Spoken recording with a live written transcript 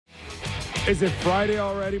Is it Friday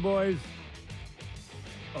already, boys?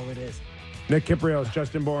 Oh, it is. Nick Kypreos,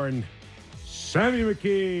 Justin Bourne, Sammy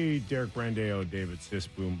McKee, Derek Brandeo, David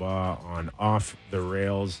Sisboomba on Off the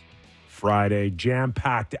Rails Friday.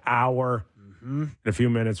 Jam-packed hour. In a few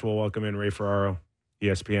minutes, we'll welcome in Ray Ferraro,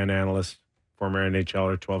 ESPN analyst, former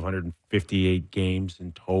NHLer, 1,258 games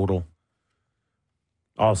in total.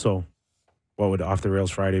 Also, what would Off the Rails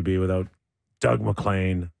Friday be without Doug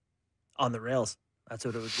MacLean? On the rails. That's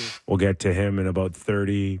what it would be. We'll get to him in about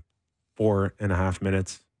 34 and a half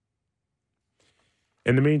minutes.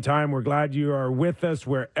 In the meantime, we're glad you are with us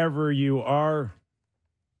wherever you are.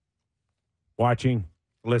 Watching,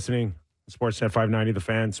 listening. Sportsnet 590, The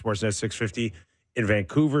Fan. Sportsnet 650 in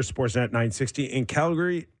Vancouver. Sportsnet 960 in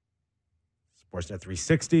Calgary. Sportsnet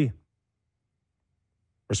 360.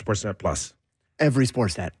 Or Sportsnet Plus. Every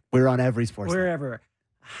Sportsnet. We're on every Sportsnet. Wherever.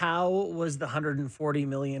 How was the $140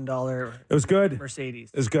 million It was good.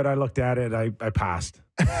 Mercedes? It was good. I looked at it. I passed.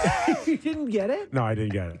 You didn't get it? No, I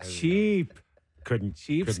didn't get it. Cheap. Couldn't.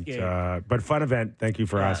 Cheapskate. But fun event. Thank you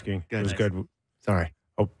for asking. Good. It was good. Sorry.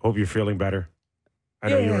 Hope you're feeling better. I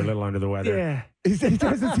know you were a little under the weather. Yeah. It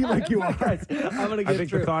doesn't seem like you are. I'm going to get I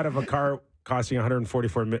think through. the thought of a car costing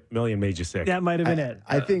 $144 million made you sick. That might have been it.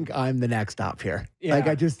 I think I'm the next stop here. Yeah. Like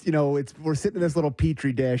I just, we're sitting in this little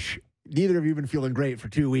petri dish. Neither of you have been feeling great for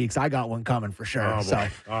 2 weeks. I got one coming for sure. Oh, boy. So,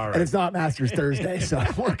 All right. and it's not Masters Thursday, so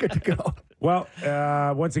we're good to go. Well,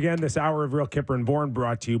 once again, this hour of Real Kyper and Bourne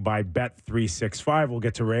brought to you by Bet365. We'll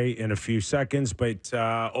get to Ray in a few seconds, but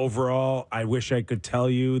overall, I wish I could tell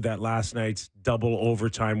you that last night's double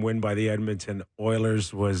overtime win by the Edmonton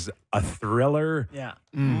Oilers was a thriller. Yeah.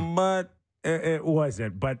 But it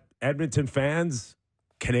wasn't. But Edmonton fans,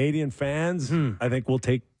 Canadian fans, I think will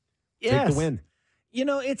take the win. You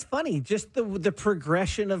know, it's funny, just the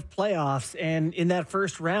progression of playoffs, and in that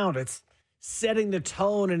first round, it's setting the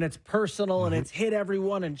tone, and it's personal, and it's hit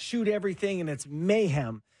everyone and shoot everything, and it's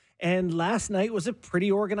mayhem. And last night was a pretty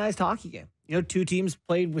organized hockey game. You know, two teams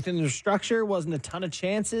played within their structure, wasn't a ton of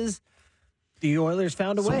chances. The Oilers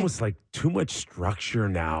found a It's way. almost like too much structure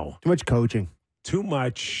now. Too much coaching. Too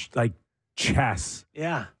much like chess.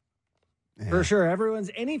 Yeah. For sure. Everyone's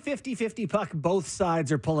any 50-50 puck, both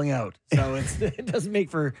sides are pulling out. So it doesn't make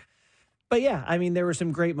for. But yeah, I mean, there were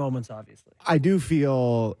some great moments, obviously. I do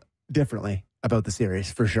feel differently about the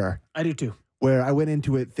series, for sure. I do too. Where I went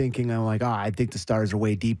into it thinking, I'm like, I think the Stars are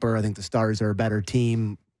way deeper. I think the Stars are a better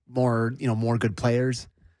team, more good players.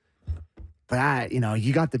 But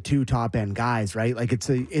you got the two top end guys, right? Like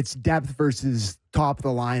it's depth versus top of the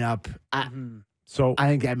lineup. So I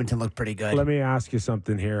think Edmonton looked pretty good. let me ask you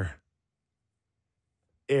something here.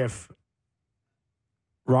 If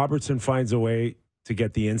Robertson finds a way to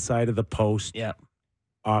get the inside of the post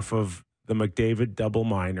off of the McDavid double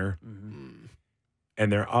minor and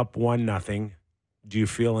they're up 1-0, do you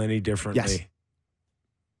feel any differently? Yes.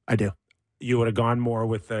 I do. You would have gone more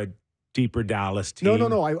with a deeper Dallas team?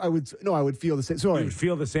 No. I would feel the same. Sorry. You would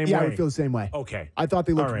feel the same way? Yeah, I would feel the same way. Okay. I thought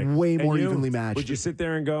they looked way more evenly matched. Would you sit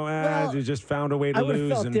there and go, Well, you just found a way to I would have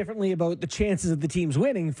lose? felt differently about the chances of the teams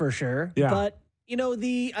winning for sure. Yeah. But,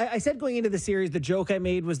 I said going into the series, the joke I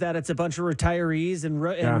made was that it's a bunch of retirees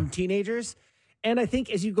and teenagers. And I think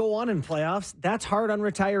as you go on in playoffs, that's hard on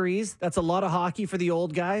retirees. That's a lot of hockey for the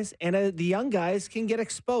old guys. And the young guys can get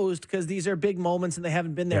exposed because these are big moments and they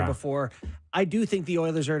haven't been there before. I do think the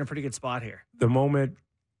Oilers are in a pretty good spot here. The moment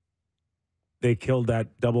they killed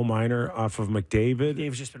that double minor off of McDavid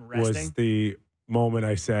Dave's just been resting. was the moment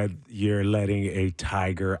I said, you're letting a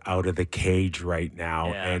tiger out of the cage right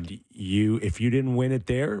now. Yeah. And if you didn't win it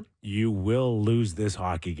there, you will lose this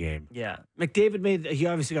hockey game. Yeah. McDavid he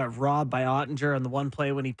obviously got robbed by Ottinger on the one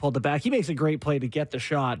play when he pulled it back. He makes a great play to get the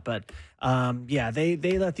shot, but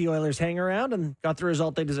they let the Oilers hang around and got the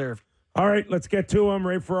result they deserved. All right, let's get to him.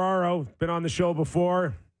 Ray Ferraro, been on the show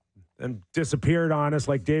before and disappeared on us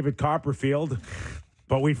like David Copperfield,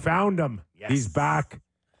 but we found him. Yes. He's back,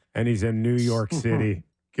 and he's in New York City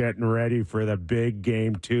getting ready for the big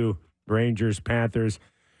game 2, Rangers, Panthers.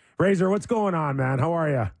 Razor, what's going on, man? How are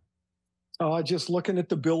you? Just looking at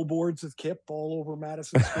the billboards of Kip all over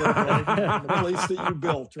Madison Square Garden, the place that you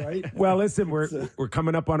built, right? Well, listen, we're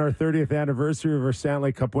coming up on our 30th anniversary of our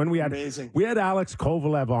Stanley Cup win. We had Alex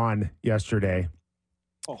Kovalev on yesterday.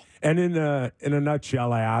 Oh. And in a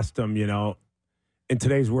nutshell, I asked him, in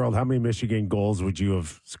today's world, how many Michigan goals would you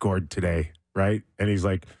have scored today, right? And he's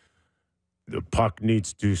like, the puck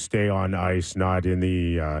needs to stay on ice, not in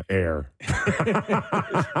the air.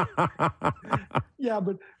 Yeah,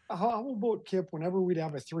 but how about, Kip, whenever we'd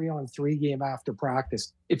have a 3-on-3 game after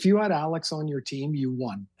practice, if you had Alex on your team, you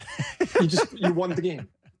won. You won the game.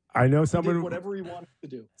 I know He someone. did whatever he wanted to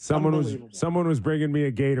do. Someone Unbelievable. was bringing me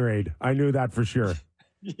a Gatorade. I knew that for sure.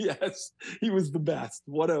 Yes, he was the best.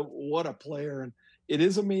 What a player. And it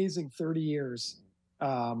is amazing 30 years,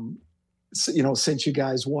 since you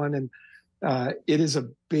guys won. And it is a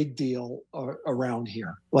big deal around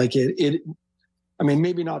here. Like I mean,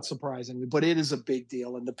 maybe not surprisingly, but it is a big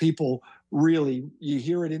deal. And the people really, you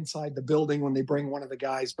hear it inside the building when they bring one of the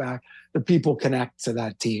guys back. The people connect to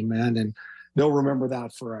that team, man, and they'll remember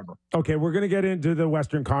that forever. Okay, we're going to get into the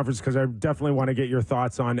Western Conference because I definitely want to get your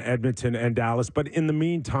thoughts on Edmonton and Dallas. But in the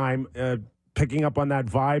meantime, picking up on that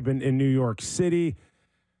vibe in New York City,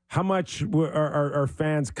 how much are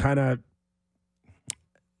fans kind of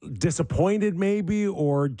disappointed maybe,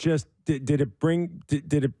 or just did it bring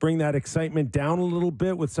that excitement down a little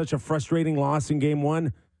bit with such a frustrating loss in Game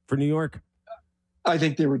 1 for New York? I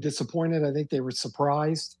think they were disappointed. I think they were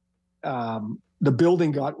surprised. The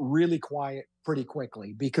building got really quiet pretty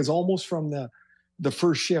quickly because almost from the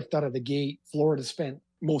first shift out of the gate, Florida spent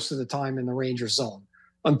most of the time in the Rangers zone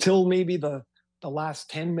until maybe the last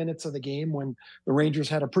 10 minutes of the game when the Rangers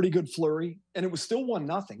had a pretty good flurry, and it was still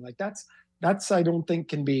 1-0. Like that's I don't think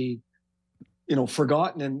can be,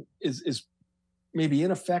 forgotten, and is maybe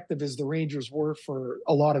ineffective as the Rangers were for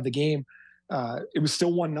a lot of the game. It was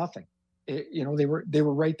still 1-0. They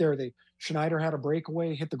were right there. Schneider had a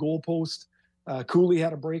breakaway, hit the goalpost. Cooley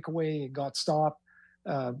had a breakaway and got stopped.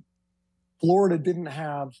 Florida didn't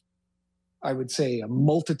have, I would say, a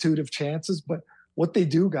multitude of chances, but what they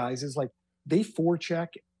do, guys, is like they forecheck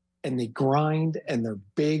and they grind and they're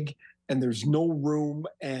big and there's no room.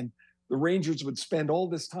 And the Rangers would spend all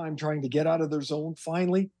this time trying to get out of their zone.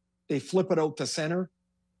 Finally, they flip it out to center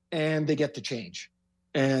and they get the change.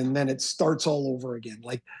 And then it starts all over again.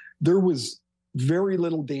 Like there was very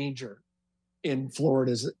little danger in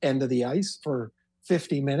Florida's end of the ice for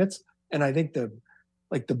 50 minutes. And I think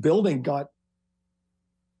the building got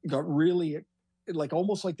really like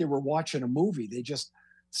almost like they were watching a movie. They just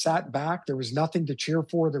sat back. There was nothing to cheer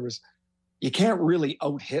for. You can't really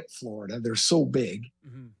out-hit Florida. They're so big.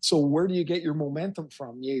 Mm-hmm. So where do you get your momentum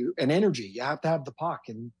from? And energy. You have to have the puck,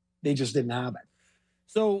 and they just didn't have it.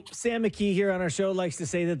 So Sam McKee here on our show likes to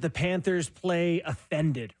say that the Panthers play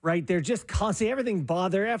offended, right? They're just constantly, everything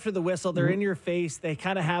bother after the whistle. They're in your face. They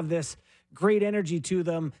kind of have this great energy to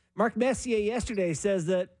them. Mark Messier yesterday says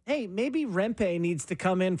that, hey, maybe Rempe needs to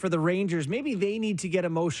come in for the Rangers. Maybe they need to get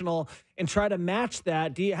emotional and try to match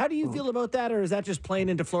that. How do you feel about that, or is that just playing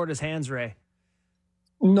into Florida's hands, Ray?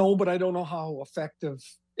 No, but I don't know how effective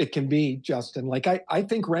it can be, Justin. Like, I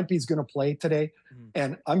think Rempe's going to play today. Mm-hmm.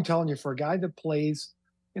 And I'm telling you, for a guy that plays,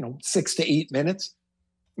 6 to 8 minutes,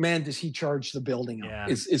 man, does he charge the building up. Yeah.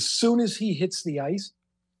 As soon as he hits the ice,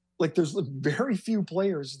 like there's very few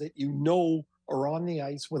players that are on the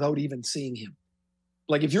ice without even seeing him.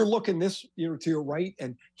 Like if you're looking to your right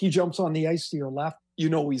and he jumps on the ice to your left,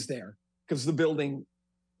 he's there because the building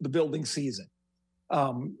sees it.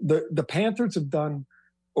 The Panthers have done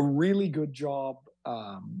a really good job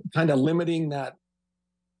kind of limiting that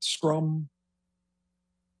scrum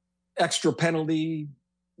extra penalty,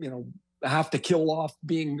 have to kill off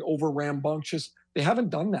being over rambunctious. They haven't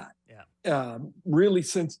done that. Yeah. Really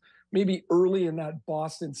since maybe early in that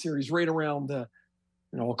Boston series, right around the,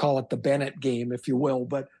 I'll call it the Bennett game, if you will.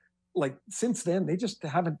 But like since then, they just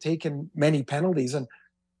haven't taken many penalties. And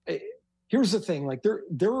here's the thing, like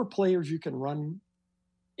there are players you can run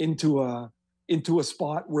into a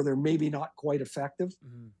spot where they're maybe not quite effective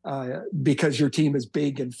because your team is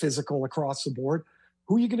big and physical across the board.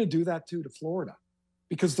 Who are you going to do that to Florida?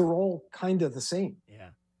 Because they're all kind of the same. Yeah.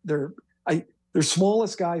 Their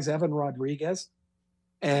smallest guy's Evan Rodriguez,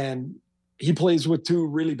 and he plays with two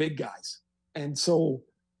really big guys. And so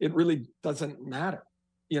it really doesn't matter.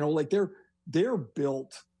 Like they're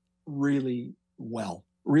built really well,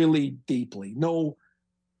 really deeply. No,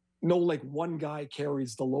 like one guy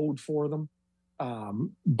carries the load for them.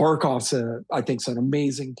 Barkov's I think, an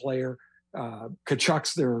amazing player.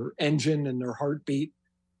 Kachuk's their engine and their heartbeat,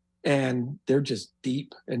 and they're just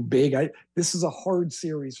deep and big. This is a hard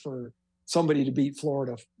series for somebody to beat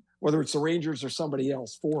Florida, whether it's the Rangers or somebody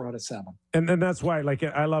else, 4 out of 7. And then that's why, like,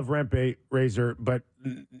 I love Rempe, Razor, but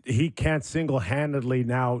he can't single-handedly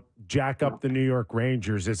now jack up the New York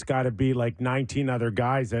Rangers. It's got to be like 19 other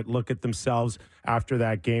guys that look at themselves after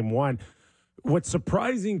that Game 1. What's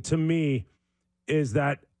surprising to me is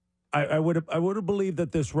that I would have believed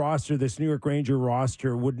that this New York Ranger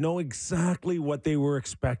roster, would know exactly what they were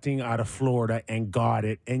expecting out of Florida and got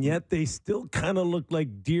it, and yet they still kind of looked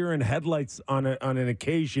like deer in headlights on an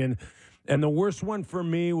occasion. And the worst one for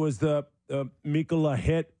me was the Mikkola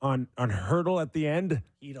hit on Hurdle at the end.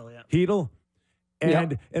 Hedel, yeah. Hedel.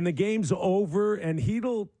 and the game's over, and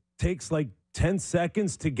Hedl takes like 10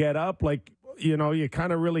 seconds to get up. Like, you know, you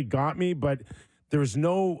kind of really got me, but there's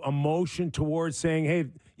no emotion towards saying, hey,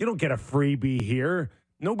 you don't get a freebie here.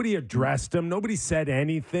 Nobody addressed him. Nobody said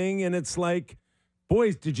anything. And it's like,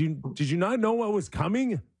 boys, did you not know what was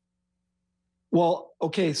coming? Well,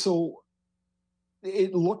 okay, so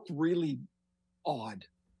it looked really odd,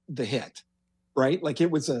 the hit, right? Like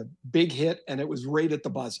it was a big hit and it was right at the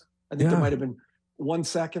buzzer. I think there might have been 1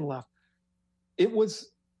 second left.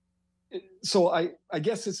 So I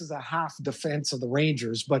guess this is a half defense of the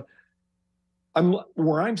Rangers, but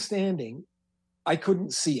where I'm standing, I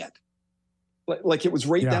couldn't see it. Like it was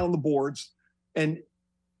right down the boards. And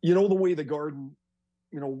you know the way the Garden,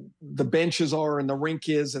 you know, the benches are and the rink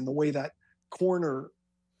is and the way that corner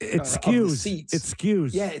it skews. of the seats. It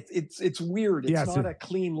skews. Yeah, it's weird. It's not a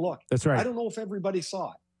clean look. That's right. I don't know if everybody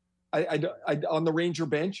saw it. I on the Ranger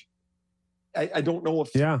bench, I don't know if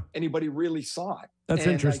anybody really saw it. That's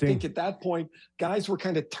interesting. I think at that point, guys were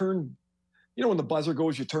kind of turned, you know, when the buzzer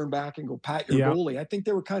goes, you turn back and go pat your goalie. I think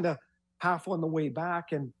they were kind of half on the way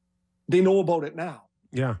back and they know about it now.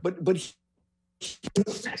 Yeah. But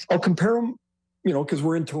I'll compare them, you know, because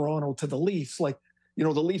we're in Toronto, to the Leafs. Like, you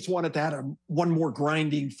know, the Leafs wanted to add one more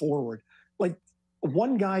grinding forward. Like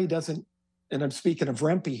one guy doesn't, and I'm speaking of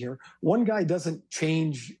Rempe here, one guy doesn't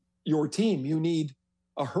change your team. You need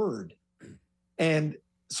a herd. And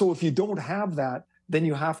so if you don't have that, then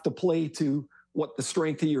you have to play to what the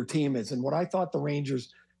strength of your team is. And what I thought the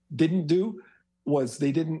Rangers didn't do was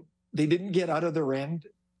they didn't get out of their end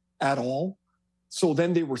at all. So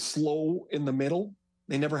then they were slow in the middle.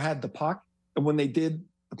 They never had the puck. And when they did,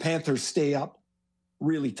 the Panthers stay up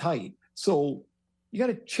really tight. So you got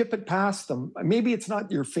to chip it past them. Maybe it's not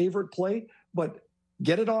your favorite play, but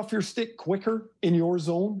get it off your stick quicker in your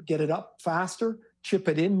zone, get it up faster, chip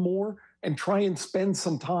it in more, and try and spend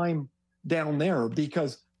some time down there,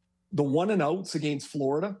 because the 1 and outs against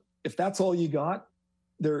Florida, if that's all you got,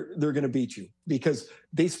 they're going to beat you because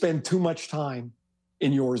they spend too much time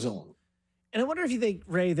in your zone. And I wonder if you think,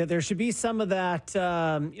 Ray, that there should be some of that,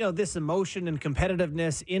 this emotion and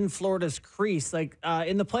competitiveness in Florida's crease. Like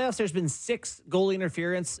in the playoffs, there's been 6 goalie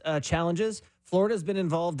interference challenges. Florida's been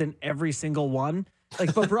involved in every single one.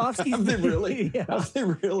 Like Bobrovsky's Have they really? Yeah. Have they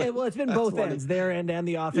really? Well, it's been both ends, their end and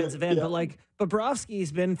the offensive end. Yeah. But like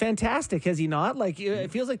Bobrovsky's been fantastic, has he not? Like it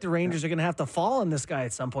feels like the Rangers are going to have to fall on this guy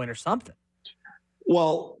at some point or something.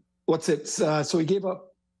 Well, what's it? So he gave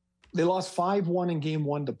up. They lost 5-1 in Game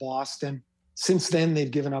 1 to Boston. Since then, they've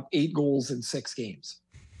given up 8 goals in 6 games.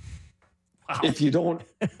 Wow. If you don't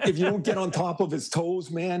get on top of his toes,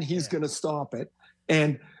 man, he's going to stop it.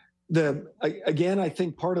 And I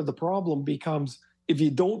think part of the problem becomes if you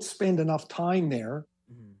don't spend enough time there,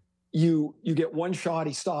 you get one shot,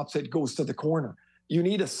 he stops it, goes to the corner. You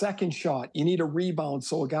need a second shot. You need a rebound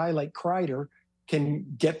so a guy like Kreider can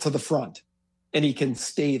get to the front and he can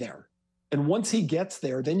stay there. And once he gets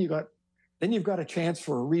there, then you've got a chance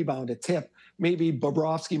for a rebound, a tip. Maybe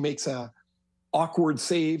Bobrovsky makes a awkward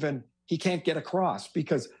save and he can't get across,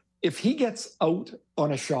 because if he gets out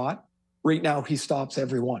on a shot right now, he stops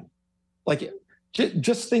every one. Like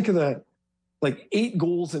just think of 8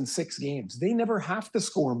 goals in 6 games. They never have to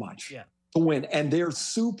score much to win. And they're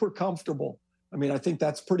super comfortable. I mean, I think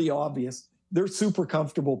that's pretty obvious. They're super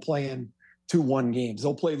comfortable playing 2-1 games.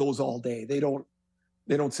 They'll play those all day. They don't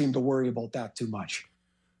seem to worry about that too much.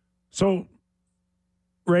 So,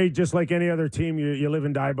 Ray, just like any other team, you live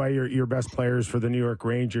and die by your best players for the New York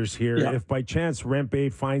Rangers here. Yeah. If by chance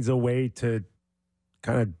Rempe finds a way to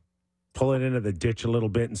kind of pull it into the ditch a little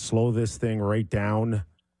bit and slow this thing right down,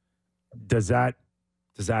 does that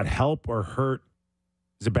help or hurt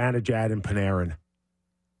Zibanejad and Panarin?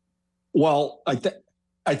 Well, I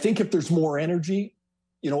think if there's more energy,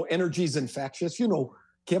 energy's infectious.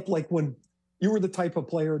 Kip, like when you were the type of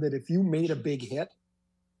player that if you made a big hit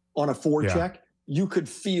on a forecheck, you could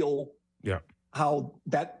feel how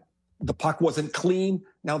that the puck wasn't clean.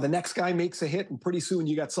 Now the next guy makes a hit and pretty soon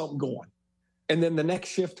you got something going. And then the next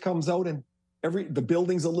shift comes out and the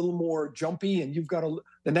building's a little more jumpy and you've got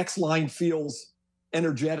the next line feels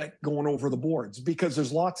energetic going over the boards, because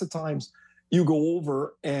there's lots of times you go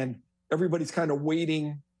over and everybody's kind of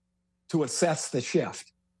waiting to assess the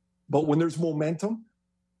shift. But when there's momentum,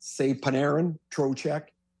 say Panarin, Trocheck,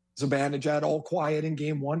 Zibanejad, all quiet in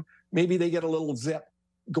Game 1, maybe they get a little zip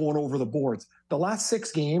going over the boards. The last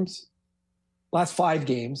 5 games,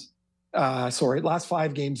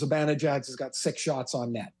 Zibanejad has got 6 shots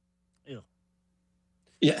on net. Ew.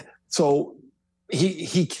 Yeah. So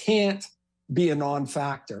he can't be a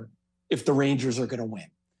non-factor if the Rangers are going to win.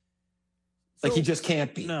 Like he just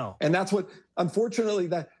can't be. No. And that's what, unfortunately,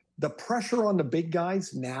 that the pressure on the big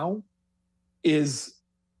guys now is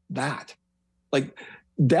that. Like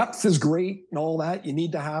depth is great and all that. You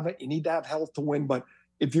need to have it. You need to have health to win. But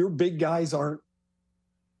if your big guys aren't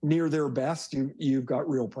near their best, you've got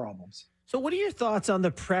real problems. So what are your thoughts on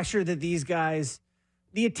the pressure that these guys,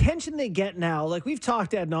 the attention they get now? Like we've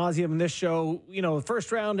talked ad nauseum in this show, the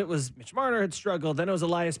first round, it was Mitch Marner had struggled. Then it was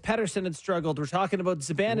Elias Pettersson had struggled. We're talking about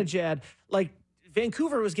Zibanejad. Like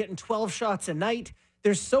Vancouver was getting 12 shots a night.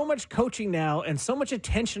 There's so much coaching now and so much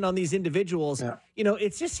attention on these individuals. Yeah.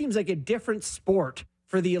 It just seems like a different sport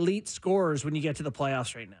for the elite scorers when you get to the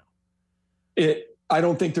playoffs right now. I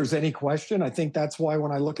don't think there's any question. I think that's why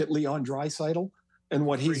when I look at Leon Draisaitl and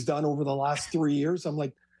what he's done over the last 3 years, I'm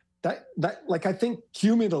like, like I think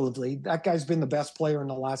cumulatively, that guy's been the best player in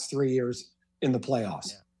the last 3 years in the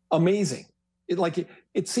playoffs. Yeah. Amazing.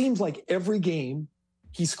 It seems like every game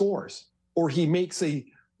he scores or he makes a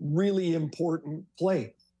really important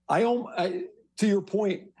play. To your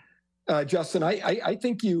point, Justin, I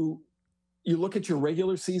think you look at your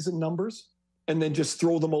regular season numbers and then just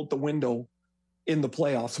throw them out the window in the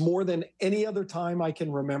playoffs more than any other time I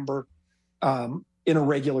can remember in a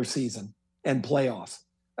regular season and playoffs.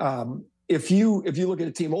 If you look at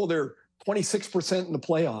a team, they're 26% in the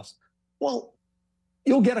playoffs. Well,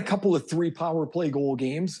 you'll get a couple of 3 power play goal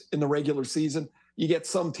games in the regular season. You get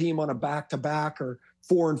some team on a back-to-back or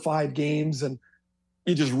 4 and 5 games and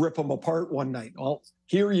you just rip them apart one night. Well,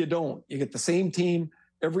 here you don't. You get the same team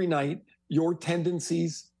every night. Your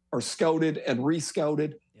tendencies are scouted and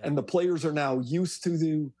re-scouted, and the players are now used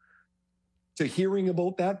to hearing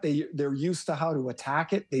about that. They're used to how to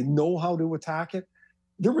attack it. They know how to attack it.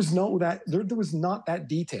 There was not that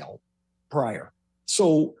detail prior.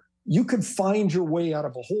 So you could find your way out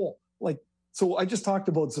of a hole. So I just talked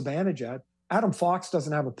about Zibanejad. Adam Fox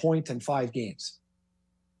doesn't have a point in 5 games.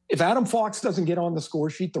 If Adam Fox doesn't get on the score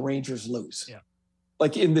sheet, the Rangers lose. Yeah.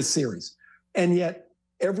 Like in this series. And yet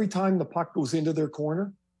every time the puck goes into their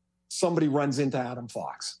corner, somebody runs into Adam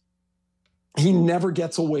Fox. He never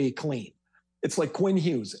gets away clean. It's like Quinn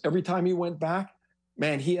Hughes. Every time he went back,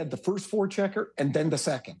 man, he had the first forechecker and then the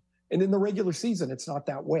second. And in the regular season, it's not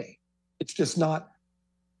that way. It's just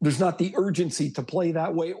there's not the urgency to play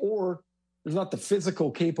that way, or there's not the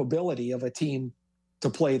physical capability of a team to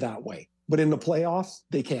play that way. But in the playoffs,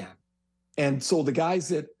 they can. And so the guys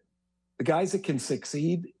that can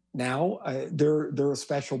succeed now, they're a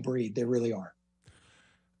special breed. They really are.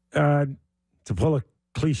 To pull a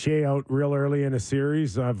cliche out real early in a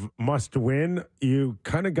series of must win, you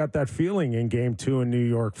kind of got that feeling in Game 2 in New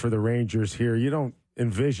York for the Rangers here. You don't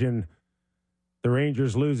envision the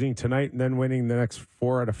Rangers losing tonight and then winning the next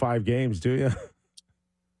 4 out of 5 games, do you?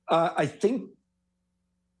 I think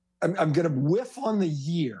I'm going to whiff on the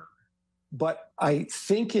year, but I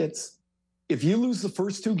think it's if you lose the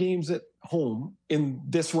first 2 games at home in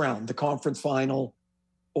this round, the conference final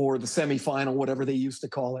or the semifinal, whatever they used to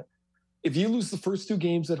call it, if you lose the first 2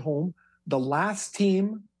 games at home, the last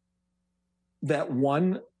team that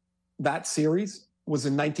won that series was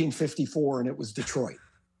in 1954, and it was Detroit.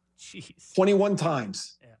 Jeez. 21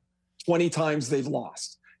 times. Yeah. 20 times they've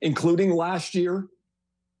lost, including last year.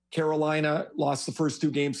 Carolina lost the first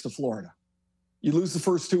 2 games to Florida. You lose the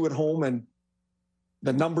first 2 at home, and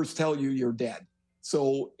the numbers tell you you're dead.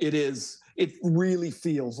 So it really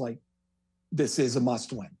feels like this is a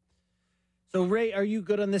must-win. So, Ray, are you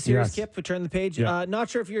good on this series, yes. Kip? We turn the page. Yeah. Not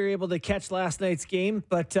sure if you were able to catch last night's game,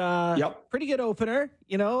 but pretty good opener.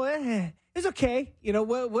 It's okay.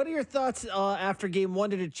 What are your thoughts after Game 1?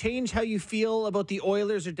 Did it change how you feel about the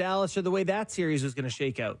Oilers or Dallas or the way that series was going to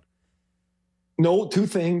shake out? No, 2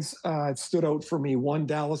 things stood out for me. One,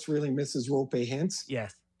 Dallas really misses Rope Hintz.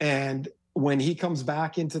 Yes. And when he comes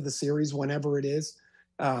back into the series, whenever it is,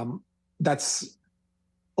 I'll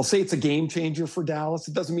say it's a game changer for Dallas.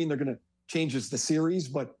 It doesn't mean they're going to change the series,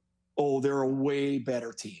 but, they're a way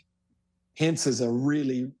better team. Hintz is a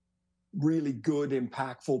really, really good,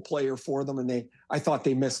 impactful player for them. And I thought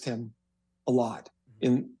they missed him a lot.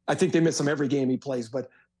 I think they miss him every game he plays, but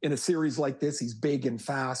in a series like this, he's big and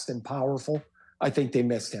fast and powerful. I think they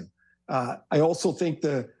missed him. I also think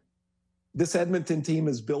this Edmonton team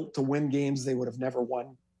is built to win games they would have never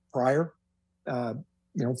won prior, 4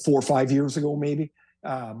 or 5 years ago, maybe.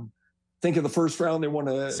 Think of the first round, they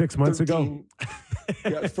won 6 months 13, ago.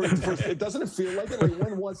 Yeah, it doesn't feel like it. Like,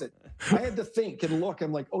 when was it? I had to think and look.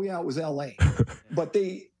 I'm like, oh yeah, it was LA. But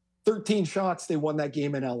 13 shots, they won that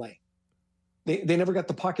game in LA. They never got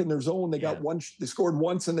the puck in their zone. They got one. They scored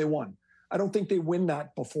once and they won. I don't think they win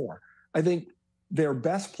that before. I think their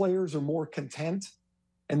best players are more content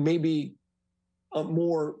and maybe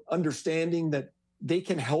more understanding that they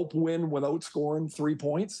can help win without scoring 3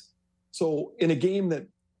 points. So in a game that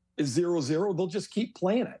is 0-0, they'll just keep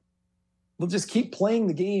playing it. They'll just keep playing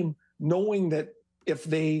the game, knowing that if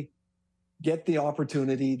they get the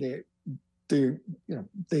opportunity, they're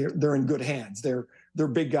in good hands. Their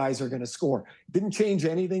big guys are going to score. Didn't change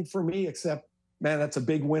anything for me, except, man, that's a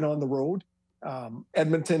big win on the road.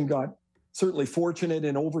 Edmonton got certainly fortunate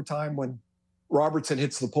in overtime when Robertson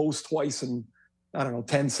hits the post twice in,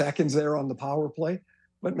 10 seconds there on the power play.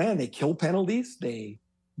 But, man, they kill penalties. They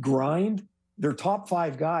grind. Their top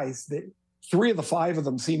 5 guys, 3 of the 5 of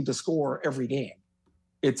them seem to score every game.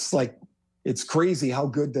 It's crazy how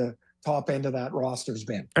good the top end of that roster's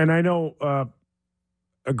been. And I know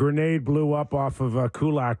a grenade blew up off of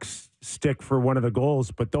Kulak's stick for one of the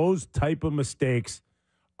goals, but those type of mistakes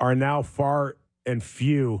are now far and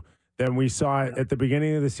few than we saw at the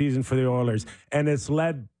beginning of the season for the Oilers, and it's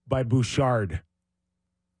led by Bouchard.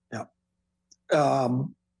 Yeah,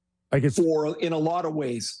 in a lot of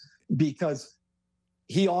ways, because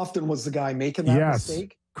he often was the guy making that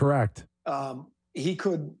mistake. Correct. He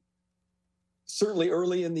could certainly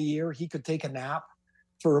early in the year he could take a nap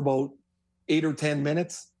for about 8 or 10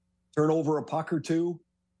 minutes, turn over a puck or two,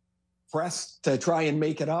 press to try and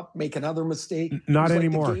make it up, make another mistake. Not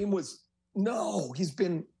anymore. He's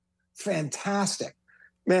been fantastic,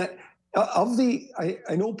 man.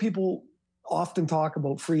 I know people often talk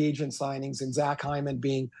about free agent signings and Zach Hyman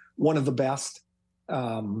being one of the best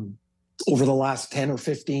over the last 10 or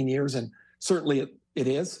 15 years, and certainly it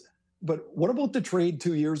is. But what about the trade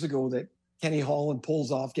 2 years ago that Kenny Holland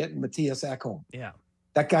pulls off getting Matthias Ekholm? Yeah.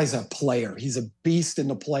 That guy's a player. He's a beast in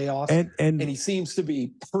the playoffs, and he seems to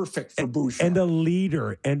be perfect for Bouchard. And a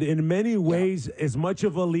leader. And in many ways, as much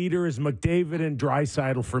of a leader as McDavid and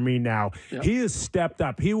Draisaitl for me now. Yeah. He has stepped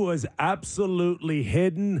up. He was absolutely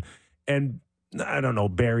hidden and, I don't know,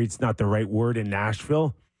 buried's not the right word in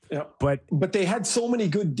Nashville. Yeah. But they had so many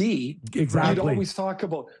good D. Exactly. You'd always talk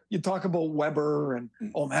about Weber and,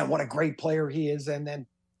 oh man, what a great player he is. And then,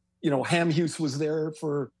 Hamhuis was there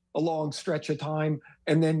for a long stretch of time,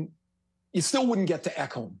 and then you still wouldn't get to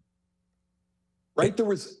Ekholm, right? There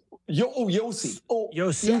was Yossi.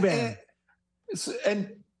 Subban.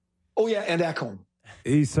 And Ekholm.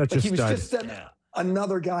 He's such a stud. He was just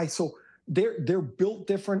another guy. So they're built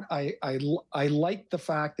different. I like the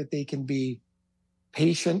fact that they can be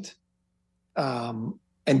patient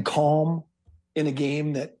and calm in a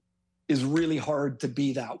game that is really hard to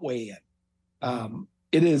be that way in.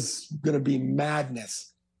 It is going to be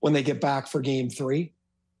madness when they get back for game 3.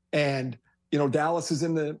 And, Dallas is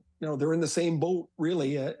they're in the same boat,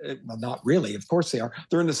 really. Well, not really. Of course they are.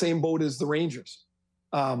 They're in the same boat as the Rangers.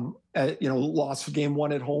 Lost game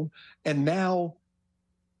 1 at home. And now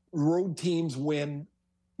road teams win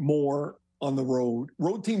more on the road.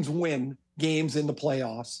 Road teams win games in the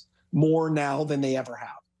playoffs more now than they ever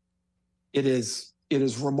have. It is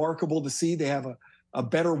remarkable to see. They have a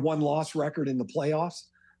better 1-loss record in the playoffs.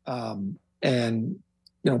 And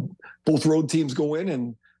both road teams go in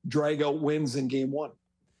and drag out wins in game 1.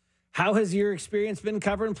 How has your experience been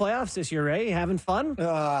covering playoffs this year, Ray? Having fun?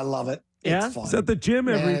 I love it. Yeah? It's fun. He's at the gym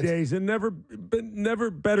every day. He's in never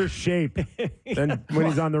better shape than when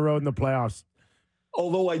he's on the road in the playoffs.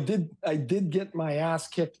 Although I did get my ass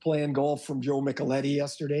kicked playing golf from Joe Micheletti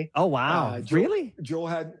yesterday. Oh, wow. Really?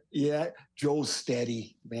 Joe's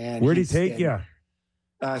steady, man. Where'd he take you?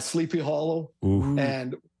 Sleepy Hollow. Ooh.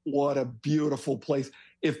 And what a beautiful place.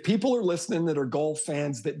 If people are listening that are golf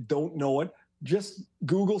fans that don't know it, just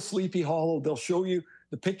Google Sleepy Hollow. They'll show you.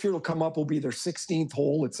 The picture that'll come up will be their 16th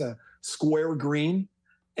hole. It's a square green,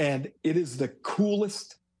 and it is the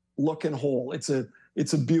coolest looking hole. It's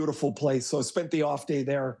a beautiful place. So I spent the off day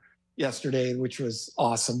there yesterday, which was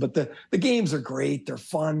awesome. But the games are great. They're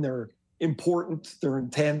fun. They're important. They're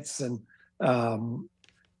intense. And,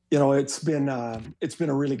 it's been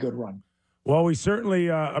a really good run. Well, we certainly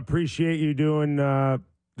appreciate you doing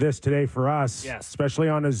this today for us, yes. Especially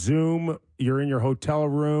on a Zoom. You're in your hotel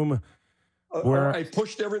room. Where I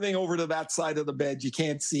pushed everything over to that side of the bed. You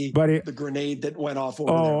can't see the grenade that went off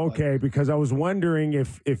over there. Oh, okay. Because I was wondering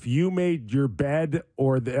if you made your bed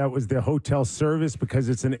or that was the hotel service, because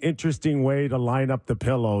it's an interesting way to line up the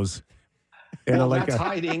pillows. That's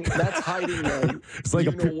hiding. It's like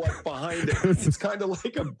what behind it. It's kind of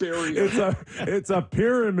like a barrier. It's a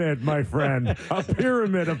pyramid, my friend. A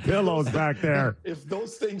pyramid of pillows back there. If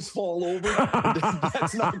those things fall over,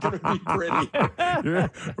 that's not going to be pretty.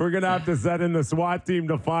 We're going to have to send in the SWAT team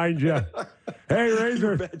to find you. Hey,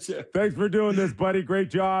 Razor. Thanks for doing this, buddy.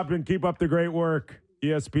 Great job, and keep up the great work.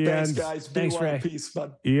 ESPN's. Thanks, guys. Thanks, Ray. Peace,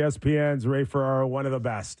 bud. ESPN's Ray Ferraro, one of the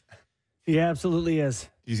best. He absolutely is.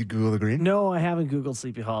 Did you Google the green? No, I haven't Googled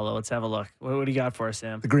Sleepy Hollow. Let's have a look. What do you got for us,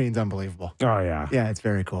 Sam? The green's unbelievable. Oh, yeah. Yeah, it's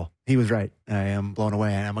very cool. He was right. I am blown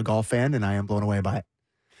away. I'm a golf fan, and I am blown away by it.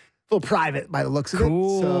 A little private by the looks of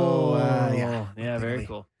Cool. it. So, yeah. Yeah, very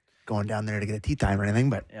cool. Going down there to get a tea time or anything,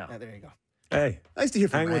 but Yeah. there you go. Hey, Nice to hear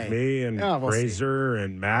from hang Ray. with me and Yeah, we'll see. Razor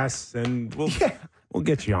and Mass, and we'll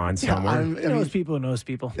get you on Yeah, somewhere. He knows people who knows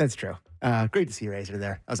people. That's true. Great to see Razor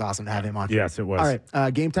there. That was awesome to have him on. Yes, it was. All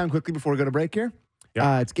right. Game time quickly before we go to break here.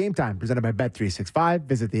 Yeah. It's game time presented by Bet365.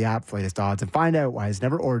 Visit the app for latest odds and find out why it's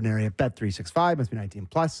never ordinary at Bet365. Must be 19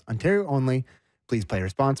 plus. Ontario only. Please play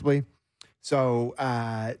responsibly. So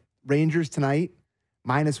Rangers tonight,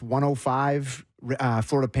 minus 105.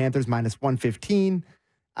 Florida Panthers, minus 115.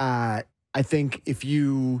 I think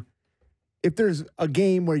if there's a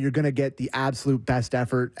game where you're going to get the absolute best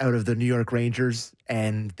effort out of the New York Rangers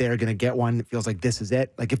and they're going to get one, it feels like this is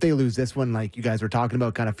it. Like if they lose this one, like you guys were talking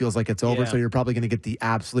about, kind of feels like it's over. Yeah. So you're probably going to get the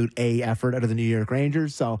absolute A effort out of the New York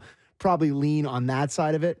Rangers. So probably lean on that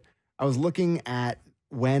side of it. I was looking at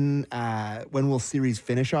when will series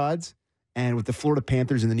finish odds, and with the Florida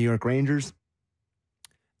Panthers and the New York Rangers,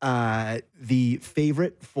 the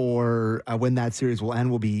favorite for when that series will end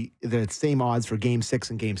will be the same odds for Game 6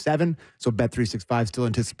 and Game 7. So Bet365 still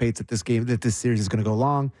anticipates that this series is going to go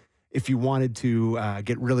long. If you wanted to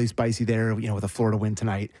get really spicy there, with a Florida win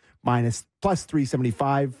tonight, plus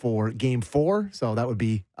 375 for Game 4. So that would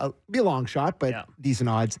be a long shot, but decent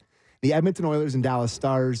odds. The Edmonton Oilers and Dallas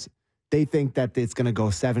Stars, they think that it's going to go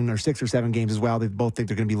 6 or 7 games as well. They both think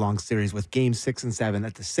they're going to be long series with Game 6 and 7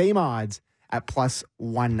 at the same odds at plus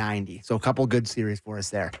 190. So a couple good series for us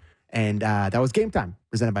there. And that was Game Time,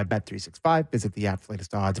 presented by Bet365. Visit the app for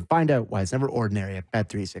latest odds and find out why it's never ordinary at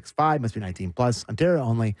Bet365. Must be 19 plus. Ontario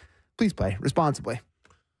only. Please play responsibly.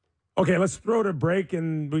 Okay, let's throw it a break,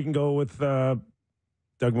 and we can go with Doug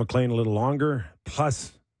MacLean a little longer.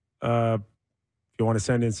 Plus, if you want to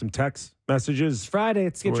send in some text messages. It's Friday.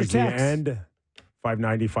 Let's get your towards text. the end,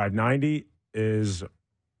 590 is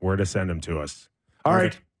where to send them to us. All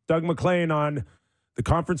right. Doug MacLean on the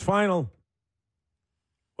conference final.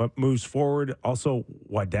 What moves forward? Also,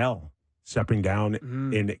 Waddell stepping down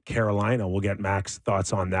in Carolina. We'll get Mac's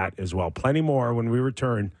thoughts on that as well. Plenty more when we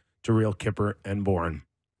return to Real Kyper and Bourne.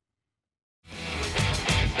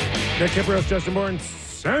 Nick Kypreos, Justin Bourne,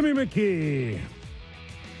 Sammy McKee.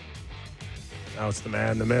 Now it's the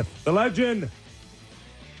man, the myth, the legend.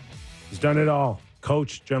 He's done it all.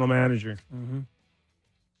 Coach, general manager.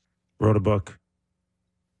 Wrote a book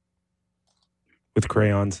with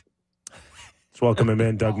crayons. Let's welcome him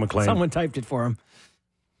in, Doug MacLean. Someone typed it for him.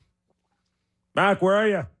 Mac, where are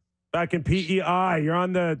you? Back in PEI. You're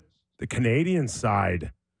on the Canadian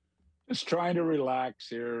side. Just trying to relax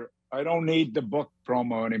here. I don't need the book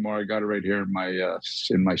promo anymore. I got it right here in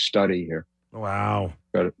my study here. Wow.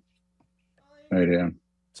 Got it right here.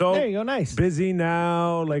 So There you go. Nice. busy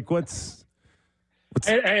now. Like what's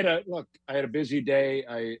I had a busy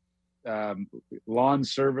day. Lawn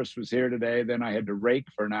service was here today. Then I had to rake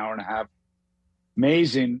for an hour and a half.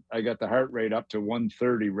 Amazing. I got the heart rate up to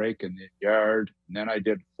 130 raking the yard. And then I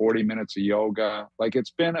did 40 minutes of yoga. Like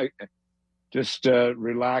it's been just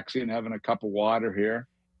relaxing, having a cup of water here.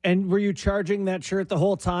 And were you charging that shirt the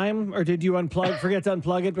whole time, or did you forget to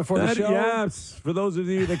unplug it before the show? Yes. For those of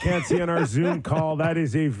you that can't see on our Zoom call, that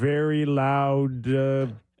is a very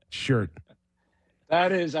loud shirt.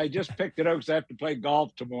 That is, I just picked it out because I have to play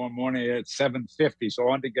golf tomorrow morning at 7:50. So I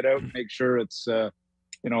wanted to get out and make sure it's,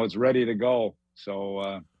 it's ready to go.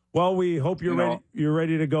 So, well, we hope you're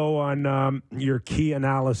ready to go on your key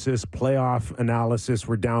analysis, playoff analysis.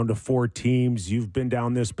 We're down to 4 teams. You've been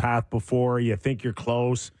down this path before. You think you're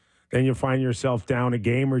close. Then you find yourself down a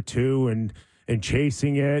game or two and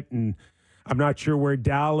chasing it. And I'm not sure where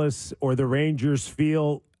Dallas or the Rangers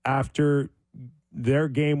feel after their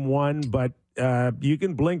game 1, but you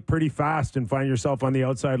can blink pretty fast and find yourself on the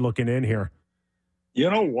outside looking in here. You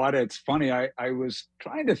know what? It's funny. I was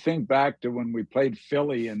trying to think back to when we played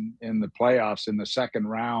Philly in the playoffs in the second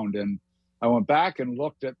round, and I went back and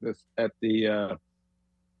looked at the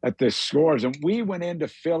scores, and we went into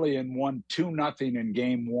Philly and won 2-0 in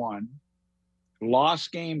game 1,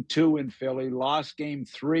 lost game 2 in Philly, lost game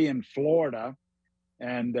 3 in Florida,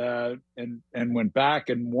 and went back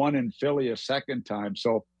and won in Philly a second time.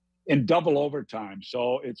 So in double overtime.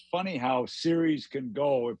 So it's funny how series can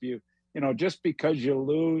go if you just because you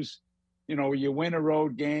lose, you win a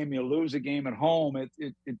road game, you lose a game at home.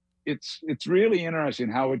 It's really interesting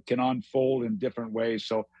how it can unfold in different ways.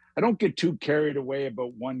 So I don't get too carried away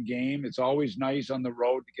about one game. It's always nice on the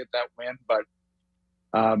road to get that win, but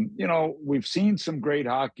we've seen some great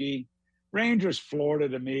hockey. Rangers Florida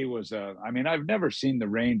to me was I mean, I've never seen the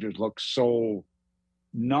Rangers look so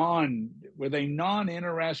were they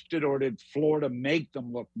non-interested, or did Florida make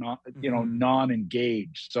them look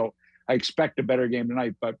non-engaged? So I expect a better game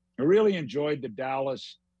tonight, but I really enjoyed the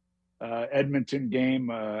Dallas Edmonton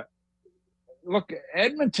game. Look,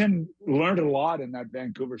 Edmonton learned a lot in that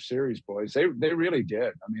Vancouver series, boys. They really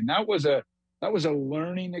did. I mean, that was a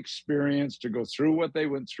learning experience to go through what they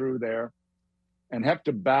went through there and have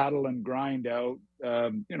to battle and grind out,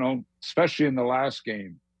 especially in the last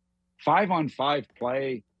game. 5-on-5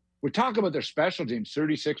 play. We talk about their special teams,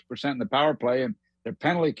 36% in the power play, and their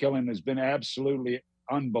penalty killing has been absolutely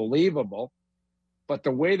unbelievable. But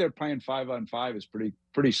the way they're playing 5-on-5 is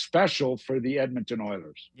pretty special for the Edmonton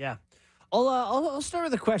Oilers. Yeah. I'll start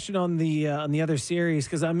with a question on the other series,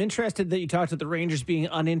 because I'm interested that you talked about the Rangers being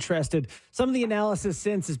uninterested. Some of the analysis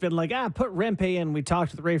since has been like, put Rempe in. We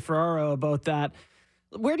talked with Ray Ferraro about that.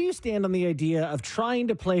 Where do you stand on the idea of trying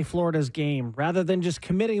to play Florida's game rather than just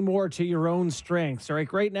committing more to your own strengths?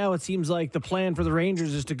 Like right now, it seems like the plan for the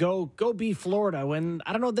Rangers is to go beat Florida, when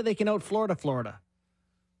I don't know that they can out Florida.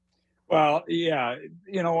 Well, yeah.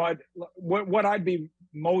 You know what I'd be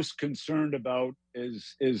most concerned about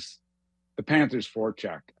is the Panthers'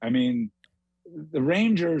 forecheck. I mean, the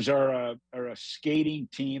Rangers are a skating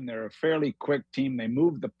team. They're a fairly quick team. They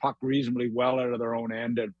move the puck reasonably well out of their own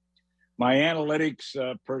end. And my analytics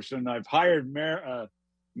person, I've hired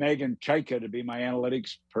Megan Kyper to be my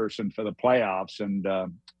analytics person for the playoffs. And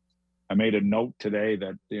I made a note today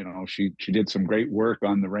that, she did some great work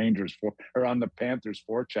on the on the Panthers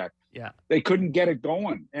forecheck. Yeah. They couldn't get it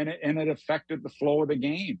going, and it affected the flow of the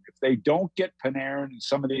game. If they don't get Panarin and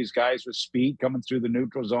some of these guys with speed coming through the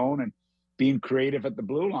neutral zone and being creative at the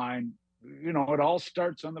blue line, it all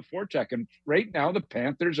starts on the forecheck. And right now, the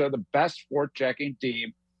Panthers are the best forechecking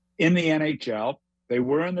team in the NHL. They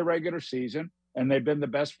were in the regular season, and they've been the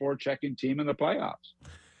best forechecking team in the playoffs.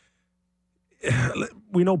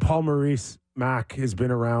 We know Paul Maurice Mac has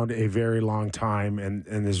been around a very long time,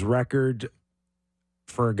 and his record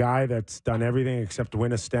for a guy that's done everything except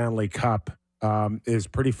win a Stanley Cup is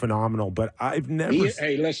pretty phenomenal. But I've never...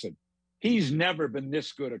 Hey, listen. He's never been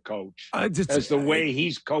this good a coach as the way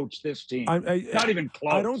he's coached this team. Not even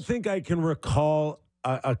close. I don't think I can recall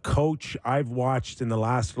a coach I've watched in the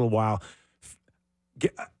last little while.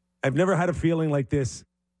 I've never had a feeling like this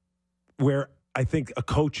where I think a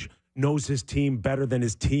coach knows his team better than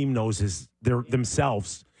his team knows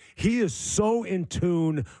themselves. He is so in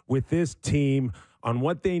tune with this team on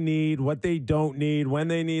what they need, what they don't need, when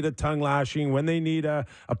they need a tongue lashing, when they need a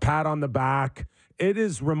pat on the back. It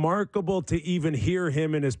is remarkable to even hear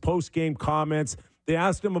him in his post-game comments. They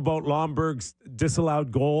asked him about Lomberg's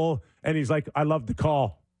disallowed goal, and he's like, I love the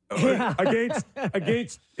call. Yeah.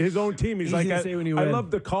 against his own team. He's like, I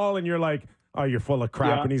love the call, and you're like, oh, you're full of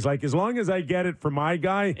crap. Yeah. And he's like, as long as I get it for my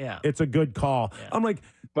guy, it's a good call. Yeah. I'm like,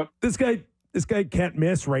 but this guy can't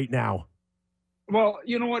miss right now. Well,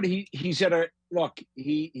 you know what? He said, look,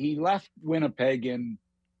 he left Winnipeg, and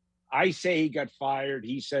I say he got fired.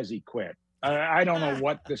 He says he quit. I don't know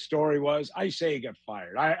what the story was. I say he got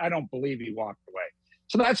fired. I don't believe he walked away.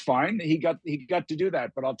 So that's fine. He got to do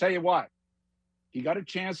that. But I'll tell you what, he got a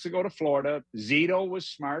chance to go to Florida. Zito was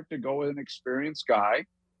smart to go with an experienced guy.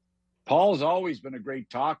 Paul's always been a great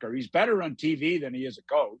talker. He's better on TV than he is a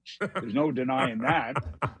coach. There's no denying that.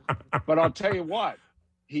 But I'll tell you what,